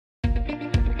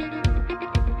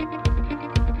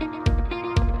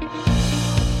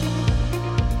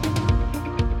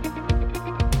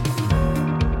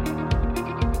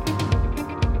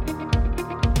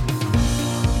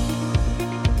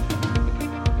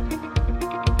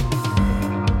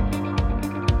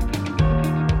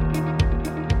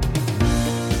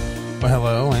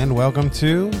welcome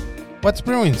to What's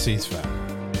Brewing CISFA.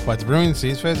 What's Brewing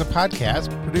CISFA is a podcast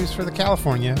produced for the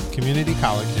California Community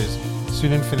Colleges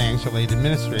Student Financial Aid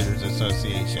Administrators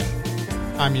Association.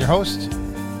 I'm your host,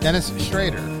 Dennis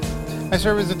Schrader. I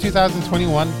serve as the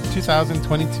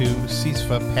 2021-2022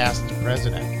 CISFA past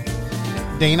president.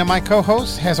 Dana, my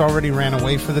co-host, has already ran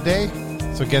away for the day,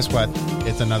 so guess what?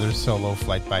 It's another solo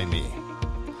flight by me.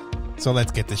 So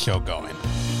let's get the show going.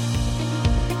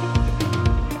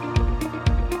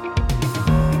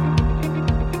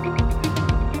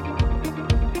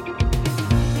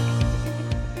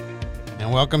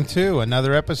 Welcome to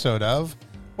another episode of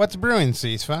What's Brewing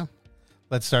CISFA.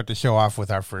 Let's start the show off with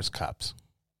our first cups.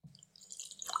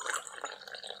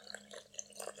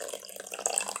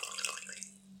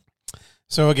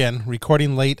 So again,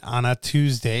 recording late on a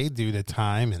Tuesday due to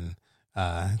time and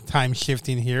time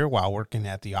shifting here while working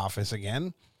at the office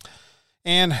again.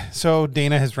 And so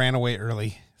Dana has ran away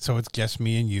early, so it's just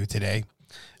me and you today,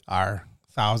 our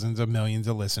thousands of millions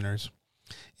of listeners.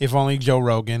 If only Joe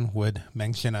Rogan would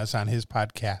mention us on his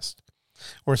podcast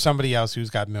or somebody else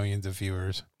who's got millions of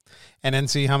viewers, and then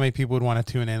see how many people would want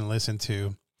to tune in and listen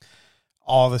to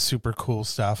all the super cool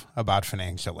stuff about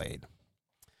financial aid.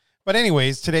 But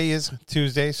anyways, today is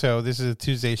Tuesday, so this is a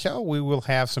Tuesday show. We will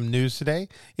have some news today.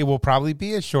 It will probably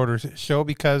be a shorter show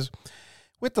because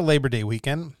with the Labor Day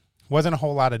weekend, wasn't a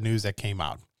whole lot of news that came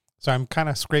out. So I'm kind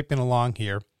of scraping along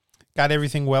here. Got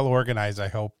everything well organized, I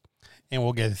hope. And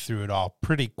we'll get through it all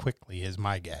pretty quickly, is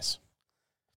my guess.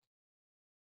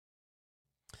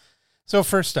 So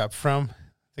first up, from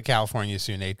the California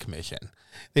Student Aid Commission.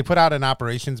 They put out an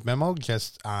operations memo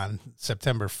just on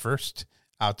September 1st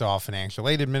out to all financial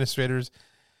aid administrators,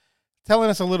 telling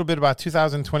us a little bit about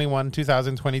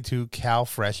 2021-2022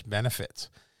 CalFresh benefits.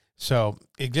 So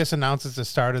it just announces the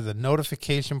start of the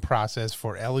notification process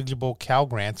for eligible Cal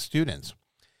Grant students.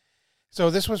 So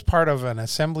this was part of an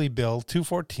Assembly Bill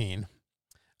 214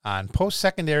 on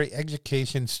post-secondary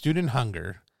education student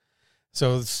hunger.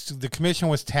 So the commission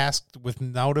was tasked with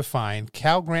notifying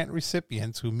Cal Grant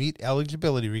recipients who meet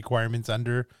eligibility requirements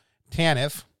under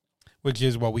TANF, which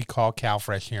is what we call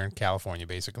CalFresh here in California,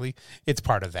 basically. It's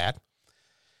part of that.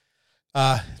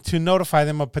 To notify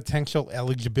them of potential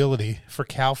eligibility for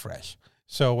CalFresh.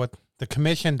 So what the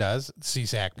commission does,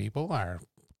 CSAC people, our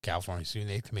California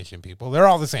Student Aid Commission people, they're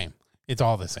all the same. It's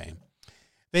all the same.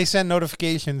 They send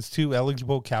notifications to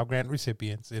eligible Cal Grant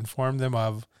recipients, inform them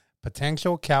of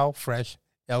potential CalFresh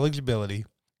eligibility,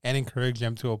 and encourage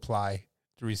them to apply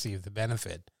to receive the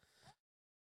benefit.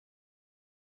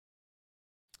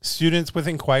 Students with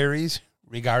inquiries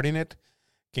regarding it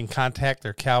can contact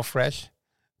their CalFresh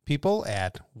people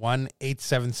at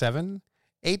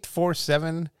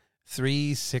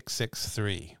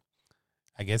 1-877-847-3663.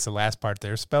 I guess the last part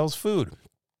there spells food.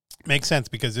 Makes sense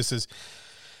because this is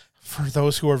for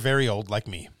those who are very old like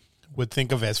me, would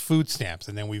think of as food stamps.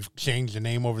 And then we've changed the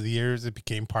name over the years. It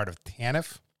became part of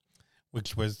TANF,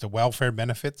 which was the welfare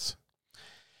benefits.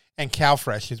 And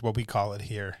CalFresh is what we call it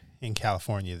here in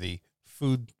California, the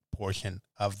food portion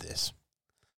of this.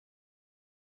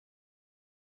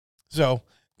 So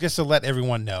just to let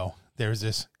everyone know, there's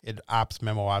this ops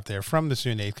memo out there from the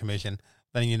Student Aid Commission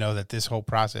letting you know that this whole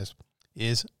process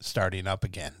is starting up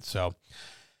again. So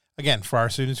again, for our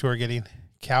students who are getting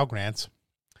Cal Grants,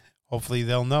 hopefully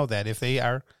they'll know that if they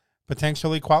are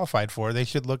potentially qualified for, they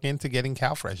should look into getting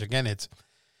CalFresh. Again, it's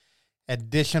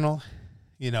additional,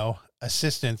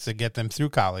 assistance to get them through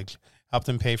college, help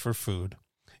them pay for food,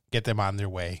 get them on their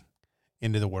way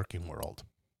into the working world.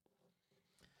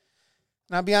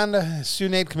 Now, beyond the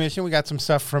Student Aid Commission, we got some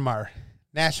stuff from our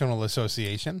National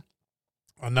Association,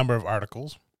 a number of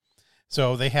articles.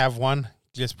 So they have one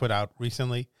just put out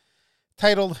recently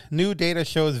titled, New Data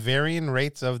Shows Varying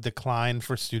Rates of Decline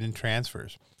for Student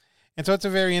Transfers. And so it's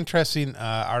a very interesting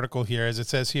article here, as it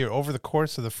says here, over the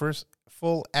course of the first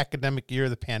full academic year of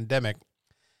the pandemic,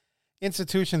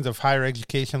 institutions of higher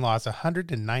education lost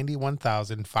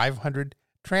 191,500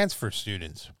 transfer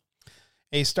students,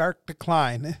 a stark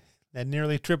decline that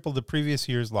nearly tripled the previous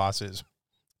year's losses,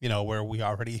 where we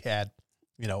already had,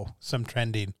 some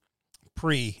trending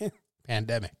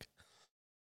pre-pandemic.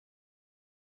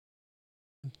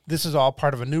 This is all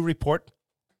part of a new report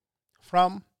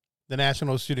from the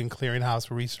National Student Clearinghouse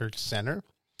Research Center,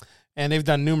 and they've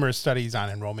done numerous studies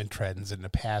on enrollment trends in the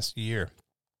past year.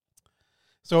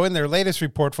 So in their latest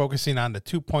report focusing on the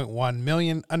 2.1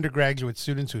 million undergraduate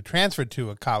students who transferred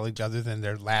to a college other than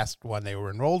their last one they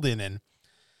were enrolled in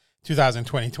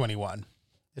 2020-21,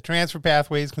 the transfer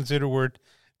pathways considered were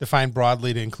defined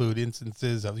broadly to include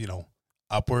instances of,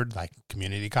 upward, like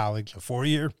community college, a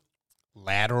 4-year,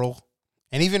 lateral,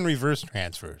 and even reverse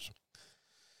transfers.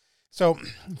 So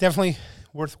definitely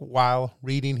worthwhile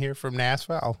reading here from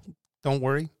NASFA. Don't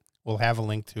worry, we'll have a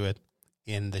link to it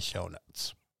in the show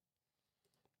notes.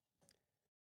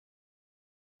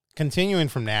 Continuing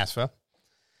from NASFA,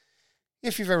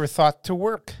 if you've ever thought to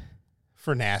work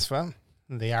for NASFA,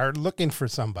 they are looking for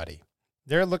somebody.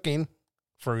 They're looking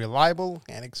for a reliable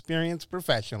and experienced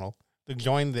professional to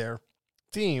join their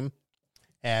team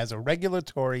as a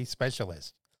regulatory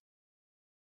specialist.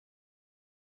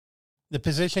 The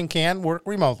position can work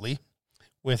remotely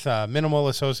with minimal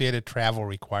associated travel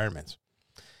requirements.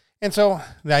 And so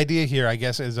the idea here, I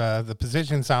guess, is the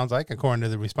position sounds like, according to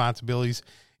the responsibilities,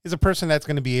 is a person that's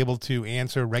going to be able to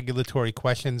answer regulatory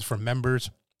questions from members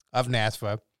of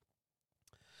NASFA,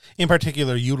 in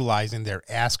particular utilizing their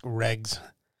Ask Regs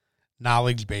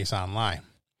knowledge base online.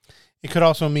 It could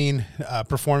also mean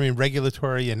performing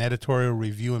regulatory and editorial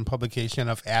review and publication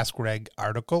of Ask Reg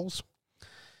articles,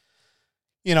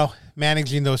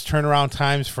 managing those turnaround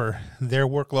times for their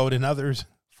workload and others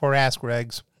for Ask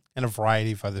Regs, and a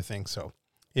variety of other things. So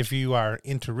if you are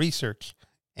into research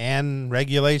and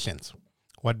regulations,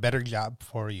 what better job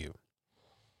for you?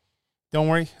 Don't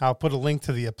worry, I'll put a link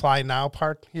to the Apply Now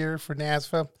part here for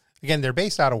NASFA. Again, they're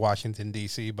based out of Washington,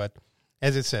 D.C., but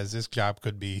as it says, this job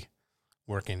could be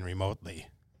working remotely.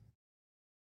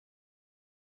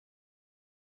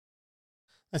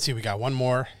 Let's see, we got one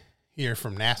more here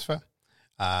from NASFA.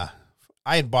 I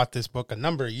had bought this book a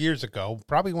number of years ago,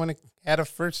 probably when it had a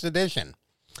first edition.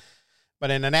 But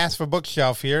in the NASFA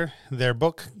bookshelf here, their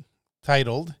book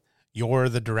titled You're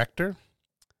the Director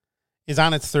is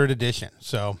on its third edition.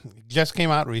 So it just came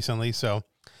out recently. So,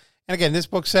 and again, this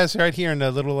book says right here in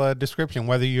the little description,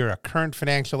 whether you're a current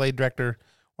financial aid director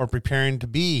or preparing to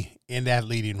be in that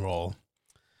leading role,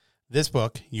 this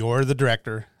book, You're the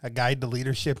Director, A Guide to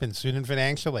Leadership in Student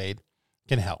Financial Aid,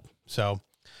 can help. So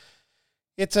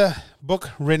it's a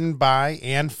book written by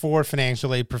and for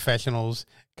financial aid professionals,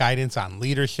 guidance on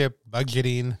leadership,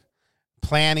 budgeting,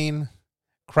 planning,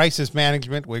 crisis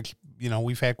management, which,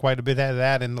 we've had quite a bit of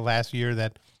that in the last year,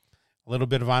 that a little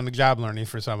bit of on-the-job learning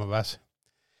for some of us,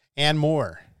 and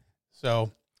more.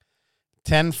 So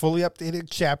 10 fully updated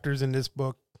chapters in this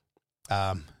book,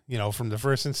 from the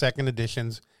first and second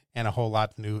editions, and a whole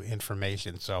lot of new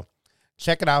information. So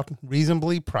check it out,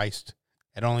 reasonably priced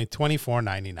at only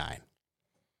 $24.99.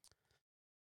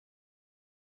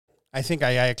 I think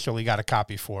I actually got a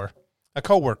copy for a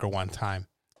coworker one time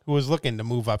who was looking to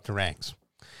move up the ranks.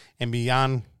 And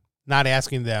beyond not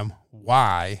asking them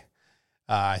why,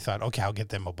 I thought, okay, I'll get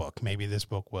them a book. Maybe this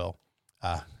book will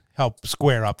help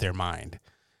square up their mind.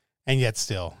 And yet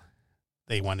still,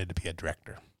 they wanted to be a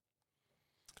director.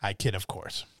 I kid, of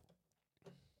course.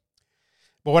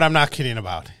 But what I'm not kidding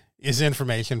about is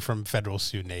information from federal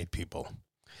student aid people.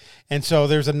 And so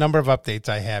there's a number of updates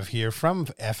I have here from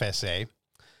FSA.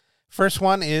 First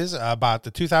one is about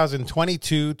the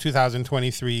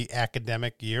 2022-2023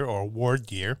 academic year or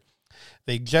award year.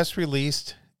 They just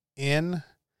released in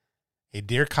a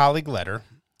Dear Colleague letter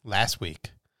last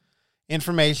week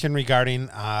information regarding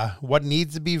what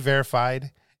needs to be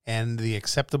verified and the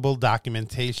acceptable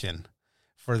documentation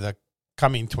for the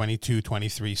coming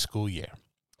 22-23 school year.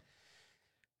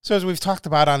 So as we've talked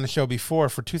about on the show before,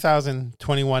 for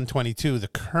 2021-22, the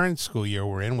current school year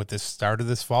we're in with the start of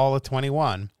this fall of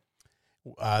 21,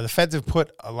 the feds have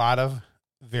put a lot of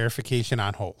verification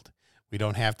on hold. We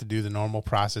don't have to do the normal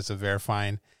process of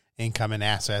verifying income and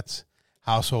assets,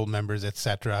 household members,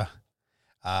 etc.,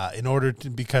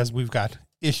 because we've got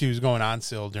issues going on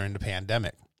still during the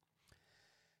pandemic.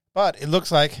 But it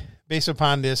looks like, based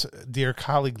upon this Dear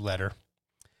Colleague letter,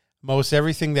 most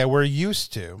everything that we're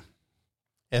used to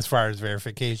as far as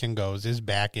verification goes is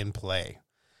back in play.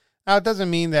 Now, it doesn't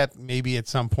mean that maybe at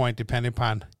some point, depending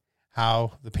upon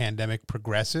how the pandemic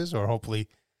progresses or hopefully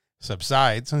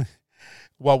subsides,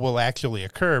 what will actually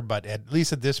occur. But at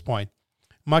least at this point,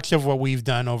 much of what we've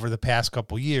done over the past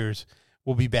couple years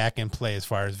will be back in play as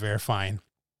far as verifying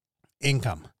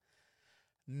income,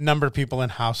 number of people in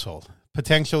household,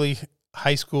 potentially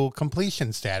high school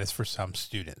completion status for some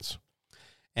students,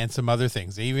 and some other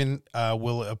things. They even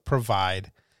will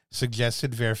provide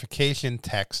suggested verification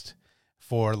text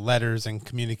for letters and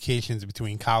communications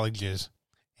between colleges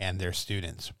and their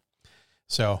students.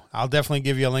 So I'll definitely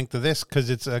give you a link to this because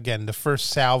it's, again, the first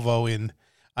salvo in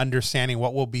understanding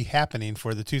what will be happening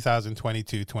for the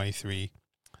 2022-23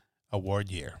 award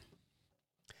year.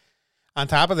 On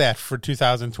top of that, for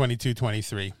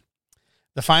 2022-23,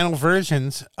 the final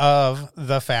versions of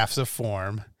the FAFSA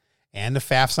form and the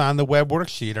FAFSA on the web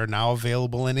worksheet are now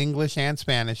available in English and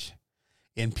Spanish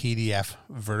in PDF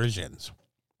versions.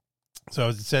 So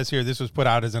as it says here, this was put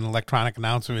out as an electronic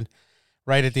announcement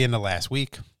right at the end of last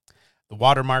week. The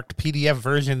watermarked PDF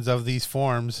versions of these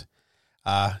forms,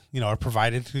 are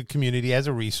provided to the community as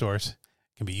a resource,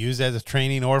 can be used as a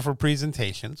training or for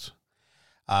presentations.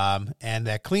 And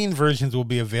that clean versions will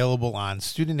be available on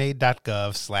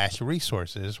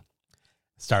studentaid.gov/resources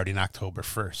starting October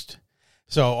 1st.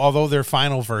 So although they're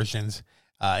final versions,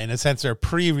 in a sense, they're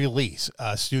pre-release.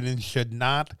 Students should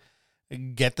not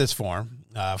get this form.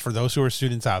 For those who are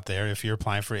students out there, if you're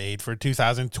applying for aid for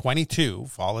 2022,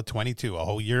 fall of 22, a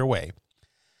whole year away,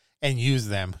 and use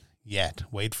them yet.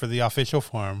 Wait for the official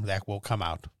form that will come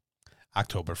out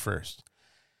October 1st.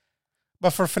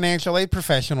 But for financial aid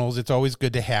professionals, it's always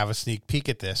good to have a sneak peek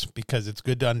at this because it's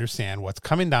good to understand what's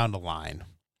coming down the line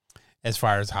as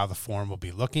far as how the form will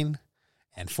be looking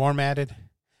and formatted,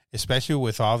 especially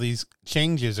with all these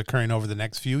changes occurring over the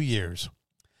next few years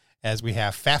as we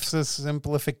have FAFSA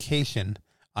simplification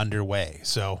underway.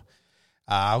 So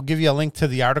I'll give you a link to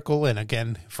the article, and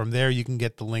again, from there you can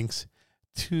get the links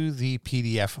to the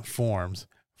PDF forms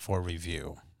for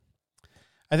review.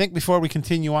 I think before we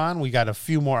continue on, we got a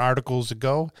few more articles to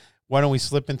go. Why don't we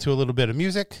slip into a little bit of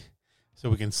music so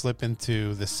we can slip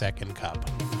into the second cup.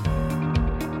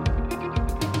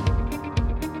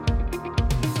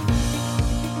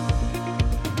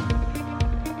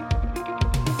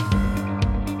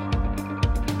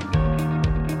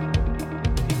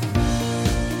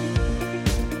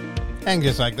 And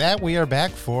just like that, we are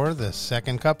back for the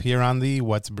second cup here on the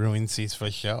What's Brewing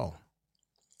CISFA show.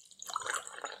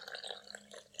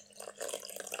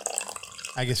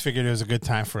 I just figured it was a good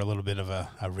time for a little bit of a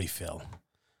refill.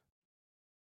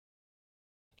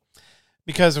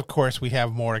 Because, of course, we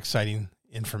have more exciting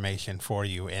information for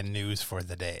you and news for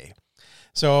the day.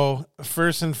 So,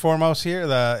 first and foremost here,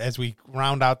 as we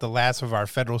round out the last of our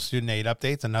federal student aid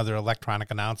updates, another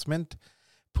electronic announcement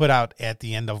put out at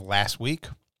the end of last week.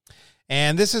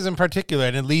 And this is in particular,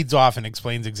 and it leads off and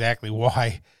explains exactly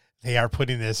why they are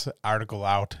putting this article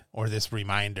out, or this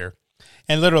reminder.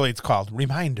 And literally it's called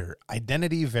Reminder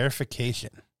Identity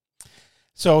Verification.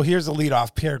 So here's a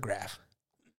lead-off paragraph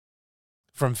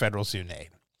from Federal Student Aid.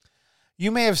 You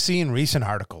may have seen recent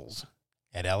articles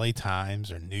at LA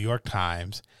Times or New York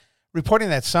Times reporting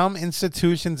that some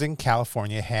institutions in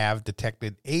California have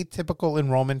detected atypical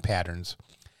enrollment patterns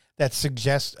that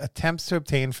suggest attempts to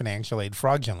obtain financial aid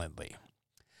fraudulently.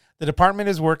 The department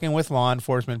is working with law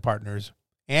enforcement partners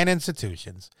and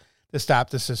institutions to stop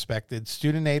the suspected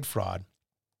student aid fraud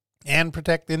and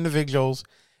protect individuals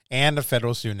and the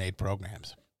federal student aid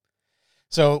programs.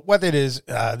 So what it is,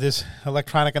 this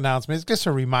electronic announcement is just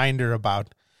a reminder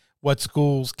about what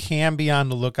schools can be on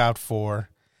the lookout for,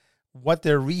 what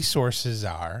their resources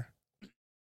are,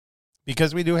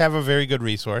 because we do have a very good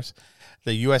resource,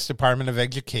 the U.S. Department of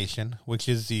Education, which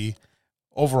is the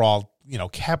overall,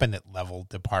 cabinet level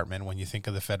department when you think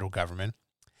of the federal government.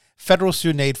 Federal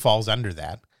student aid falls under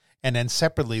that. And then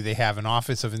separately, they have an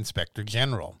Office of Inspector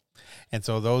General. And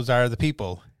so those are the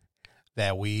people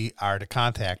that we are to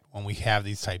contact when we have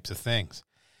these types of things.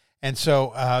 And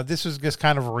so this was just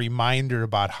kind of a reminder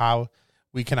about how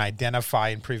we can identify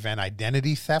and prevent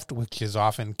identity theft, which is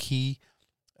often key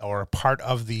or a part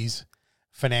of these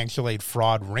financial aid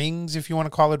fraud rings, if you want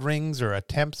to call it rings, or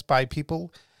attempts by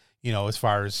people, as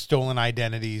far as stolen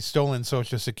identities, stolen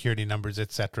social security numbers,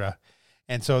 etc.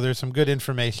 And so there's some good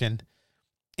information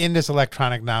in this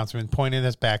electronic announcement pointing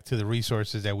us back to the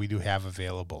resources that we do have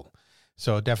available.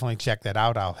 So definitely check that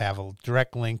out. I'll have a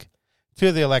direct link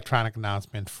to the electronic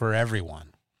announcement for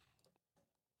everyone.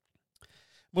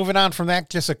 Moving on from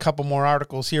that, just a couple more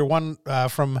articles here. One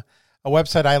from a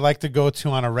website I like to go to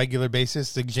on a regular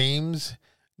basis, the James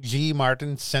G.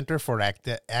 Martin Center for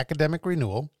Academic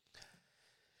Renewal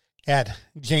at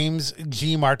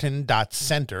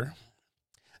jamesgmartin.center.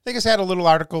 They just had a little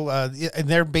article, and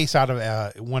they're based out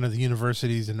of one of the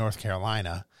universities in North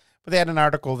Carolina. But they had an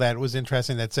article that was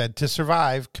interesting that said, to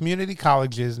survive, community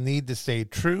colleges need to stay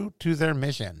true to their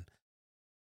mission.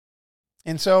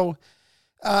 And so,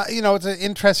 it's an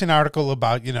interesting article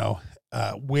about,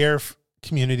 where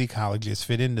community colleges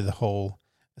fit into the whole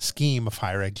scheme of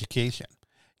higher education.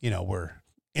 We're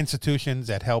institutions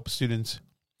that help students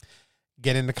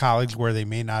get into college where they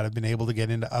may not have been able to get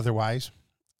into otherwise.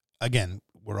 Again,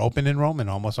 we're open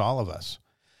enrollment, almost all of us.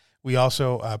 We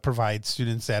also provide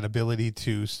students that ability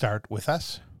to start with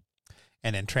us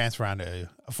and then transfer on to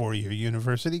a 4-year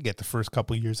university, get the first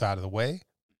couple of years out of the way.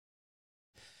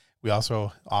 We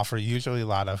also offer usually a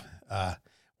lot of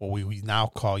what we now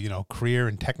call, career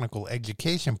and technical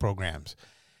education programs.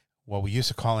 What we used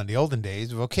to call in the olden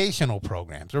days, vocational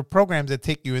programs, or programs that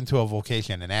take you into a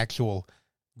vocation, an actual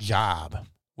job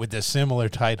with a similar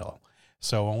title.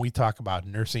 So when we talk about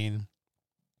nursing,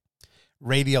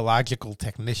 radiological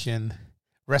technician,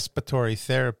 respiratory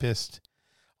therapist,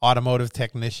 automotive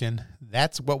technician.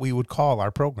 That's what we would call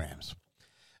our programs.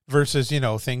 Versus,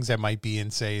 things that might be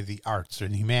in, say, the arts or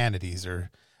the humanities or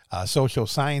social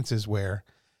sciences where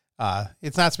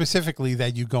it's not specifically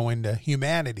that you go into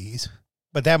humanities,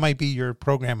 but that might be your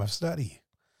program of study.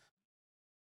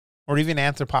 Or even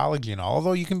anthropology.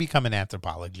 Although you can become an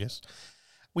anthropologist,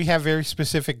 we have very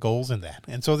specific goals in that.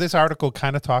 And so this article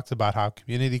kind of talks about how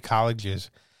community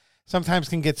colleges sometimes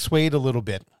can get swayed a little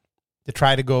bit to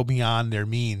try to go beyond their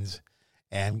means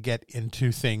and get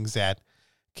into things that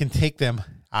can take them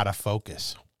out of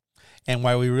focus. And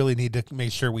why we really need to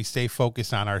make sure we stay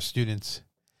focused on our students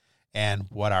and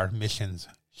what our missions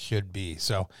should be.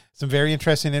 So some very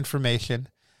interesting information.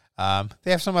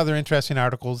 They have some other interesting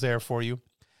articles there for you.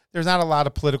 There's not a lot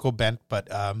of political bent, but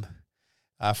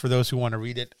for those who want to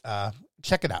read it,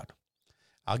 check it out.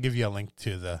 I'll give you a link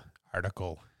to the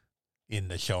article in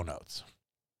the show notes.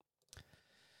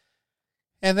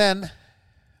 And then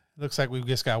looks like we've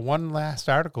just got one last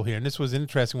article here, and this was an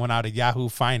interesting one out of Yahoo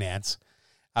Finance.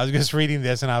 I was just reading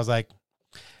this, and I was like,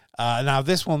 now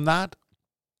this will not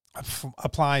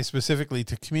apply specifically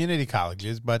to community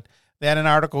colleges, but they had an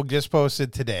article just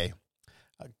posted today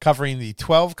covering the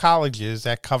 12 colleges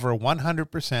that cover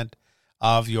 100%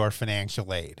 of your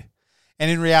financial aid.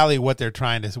 And in reality, what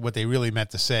they really meant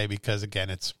to say, because again,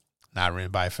 it's not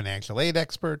written by a financial aid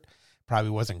expert,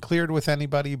 probably wasn't cleared with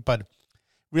anybody, but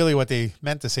really what they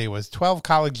meant to say was 12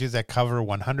 colleges that cover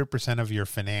 100% of your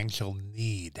financial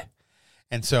need.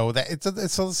 And so that it's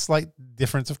a slight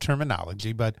difference of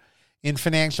terminology, but in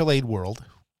financial aid world,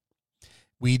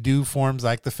 we do forms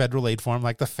like the federal aid form,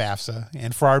 like the FAFSA,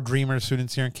 and for our Dreamer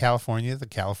students here in California, the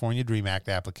California Dream Act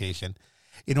application,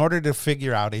 in order to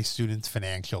figure out a student's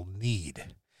financial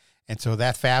need. And so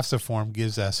that FAFSA form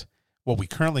gives us what we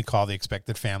currently call the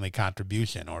expected family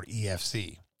contribution, or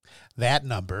EFC. That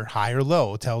number, high or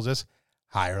low, tells us,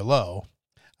 high or low,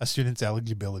 a student's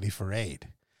eligibility for aid.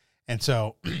 And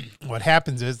so what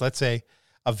happens is, let's say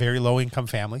a very low-income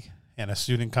family and a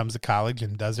student comes to college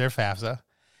and does their FAFSA,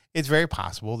 it's very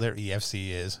possible their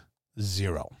EFC is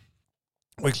 0,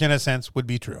 which in a sense would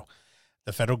be true.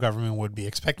 The federal government would be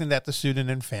expecting that the student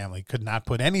and family could not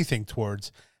put anything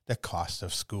towards the cost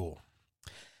of school.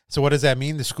 So what does that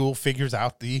mean? The school figures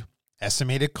out the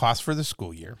estimated cost for the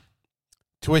school year,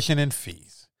 tuition and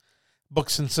fees,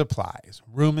 books and supplies,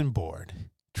 room and board,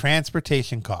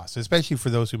 transportation costs, especially for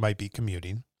those who might be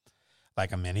commuting,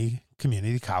 like a many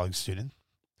community college student,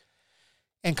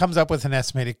 and comes up with an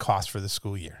estimated cost for the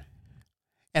school year.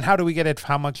 And how do we get at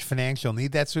how much financial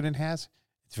need that student has?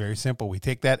 It's very simple. We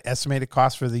take that estimated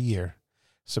cost for the year,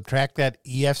 subtract that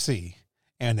EFC,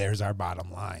 and there's our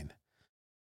bottom line.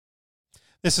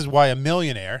 This is why a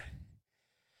millionaire,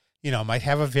 might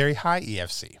have a very high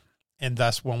EFC. And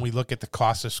thus, when we look at the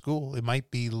cost of school, it might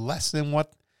be less than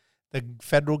what the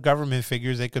federal government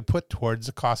figures they could put towards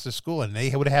the cost of school. And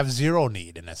they would have zero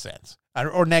need in a sense,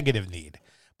 or negative need.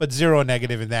 But zero and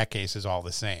negative in that case is all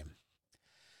the same.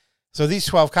 So these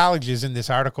 12 colleges in this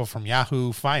article from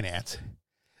Yahoo Finance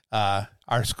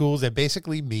are schools that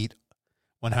basically meet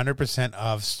 100%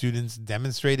 of students'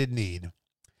 demonstrated need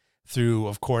through,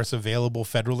 of course, available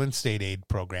federal and state aid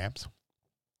programs,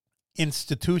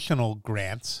 institutional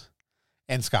grants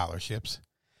and scholarships,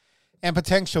 and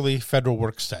potentially federal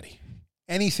work study.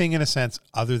 Anything in a sense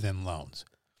other than loans.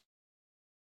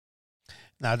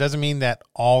 Now, it doesn't mean that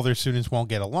all their students won't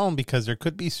get a loan, because there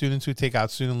could be students who take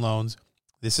out student loans.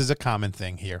 This is a common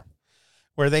thing here,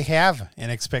 where they have an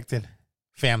expected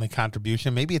family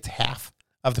contribution. Maybe it's half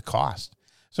of the cost.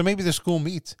 So maybe the school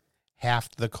meets half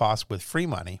the cost with free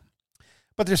money,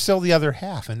 but there's still the other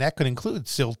half, and that could include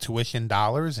still tuition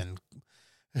dollars and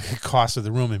cost of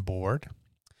the room and board.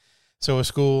 So a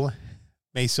school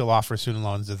may still offer student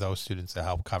loans to those students to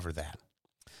help cover that.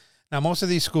 Now, most of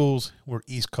these schools were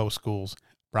East Coast schools: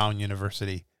 Brown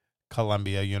University,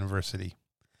 Columbia University,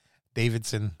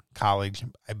 Davidson College,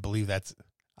 I believe that's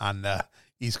on the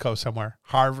East Coast somewhere,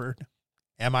 Harvard,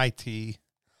 MIT.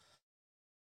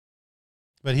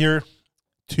 But here,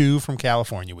 2 from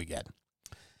California we get.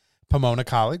 Pomona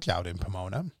College out in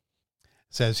Pomona.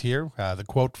 Says here, the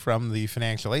quote from the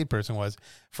financial aid person was,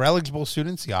 "For eligible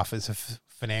students, the Office of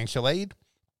Financial Aid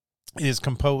is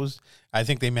composed," I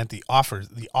think they meant the offer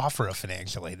of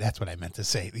financial aid. That's what I meant to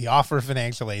say. The offer of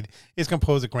financial aid is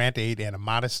composed of grant aid and a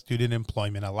modest student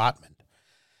employment allotment.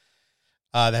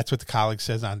 That's what the college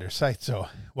says on their site. So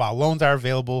while loans are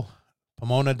available,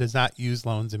 Pomona does not use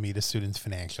loans to meet a student's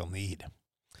financial need.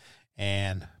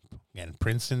 And again,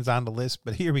 Princeton's on the list,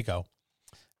 but here we go.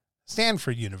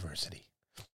 Stanford University.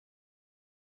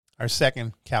 our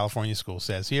second California school,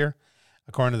 says here,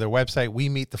 according to their website, we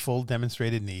meet the full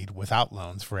demonstrated need without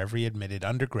loans for every admitted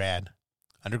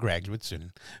undergraduate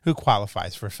student who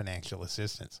qualifies for financial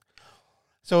assistance.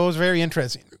 So it was very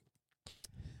interesting.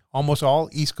 Almost all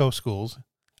East Coast schools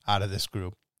out of this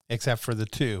group, except for the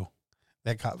two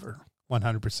that cover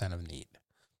 100% of need.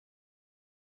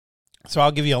 So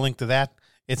I'll give you a link to that.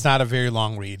 It's not a very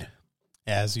long read,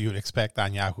 as you would expect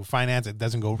on Yahoo Finance. It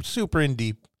doesn't go super in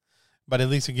deep, but at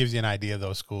least it gives you an idea of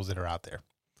those schools that are out there.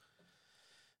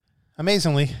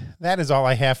 Amazingly, that is all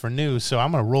I have for news, so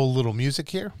I'm going to roll a little music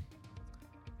here,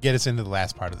 get us into the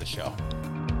last part of the show.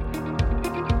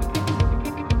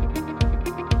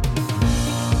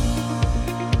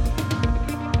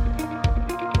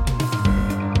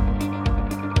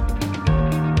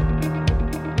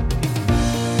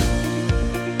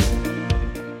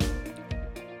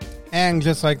 And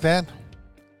just like that,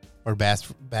 we're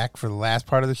back for the last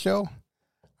part of the show,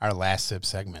 our last sip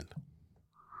segment.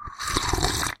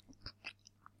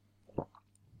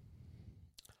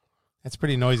 That's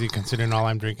pretty noisy considering all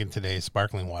I'm drinking today is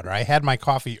sparkling water. I had my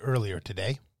coffee earlier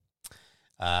today.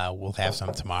 We'll have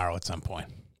some tomorrow at some point.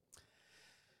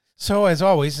 So as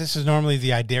always, this is normally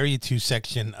the I Dare You To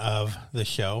section of the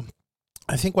show.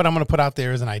 I think what I'm going to put out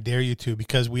there is an I Dare You To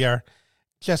because we are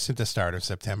just at the start of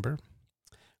September,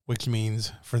 which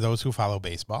means for those who follow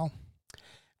baseball,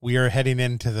 we are heading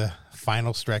into the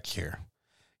final stretch here.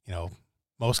 You know,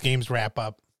 most games wrap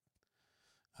up,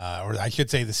 or I should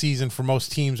say the season for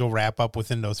most teams will wrap up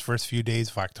within those first few days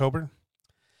of October.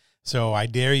 So I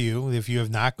dare you, if you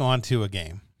have not gone to a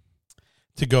game,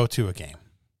 to go to a game.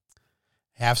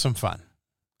 Have some fun.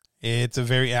 It's a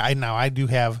very, I do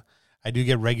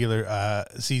get regular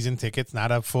season tickets,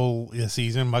 not a full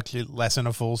season, much less than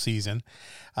a full season,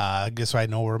 just so I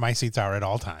know where my seats are at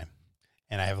all time.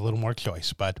 And I have a little more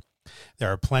choice. But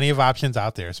there are plenty of options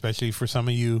out there, especially for some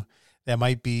of you that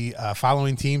might be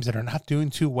following teams that are not doing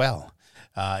too well.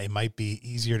 It might be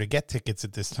easier to get tickets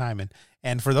at this time.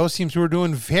 And for those teams who are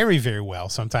doing very, very well,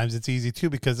 sometimes it's easy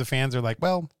too because the fans are like,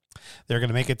 well, they're going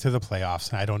to make it to the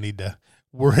playoffs. I don't need to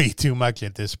worry too much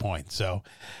at this point. So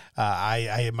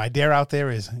my dare out there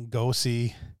is go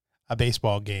see a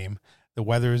baseball game. The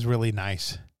weather is really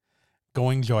nice. Go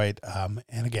enjoy it.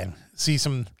 And again, see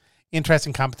some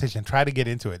interesting competition. Try to get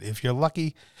into it. If you're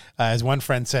lucky, as one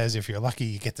friend says, if you're lucky,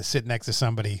 you get to sit next to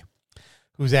somebody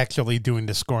who's actually doing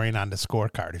the scoring on the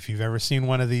scorecard. If you've ever seen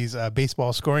one of these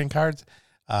baseball scoring cards,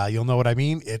 you'll know what I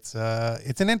mean. It's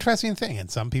an interesting thing,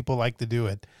 and some people like to do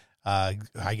it, I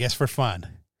guess, for fun.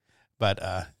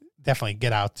 But definitely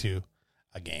get out to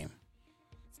a game.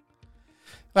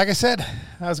 Like I said,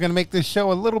 I was going to make this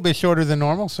show a little bit shorter than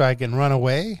normal so I can run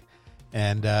away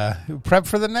and prep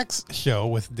for the next show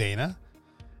with Dana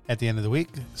at the end of the week.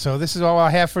 So this is all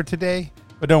I have for today.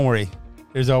 But don't worry,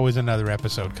 there's always another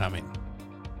episode coming.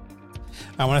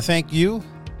 I want to thank you,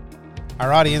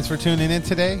 our audience, for tuning in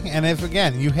today. And if,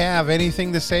 again, you have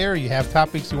anything to say or you have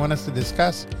topics you want us to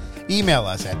discuss, email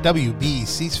us at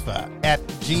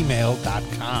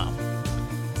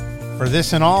wbcsfa@gmail.com. For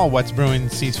this and all What's Brewing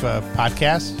CISFA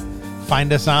podcasts,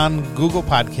 find us on Google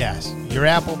Podcasts, your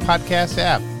Apple Podcast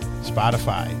app,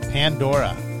 Spotify,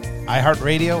 Pandora,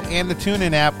 iHeartRadio, and the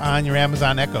TuneIn app on your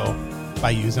Amazon Echo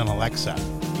by using Alexa.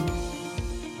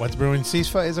 What's Brewing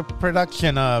CISFA is a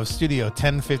production of Studio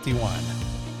 1051,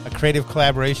 a creative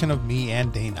collaboration of me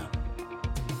and Dana.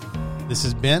 This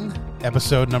has been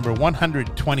episode number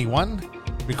 121,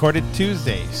 recorded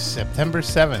Tuesday, September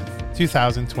 7th,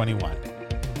 2021.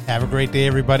 Have a great day,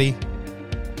 everybody,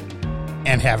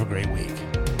 and have a great week.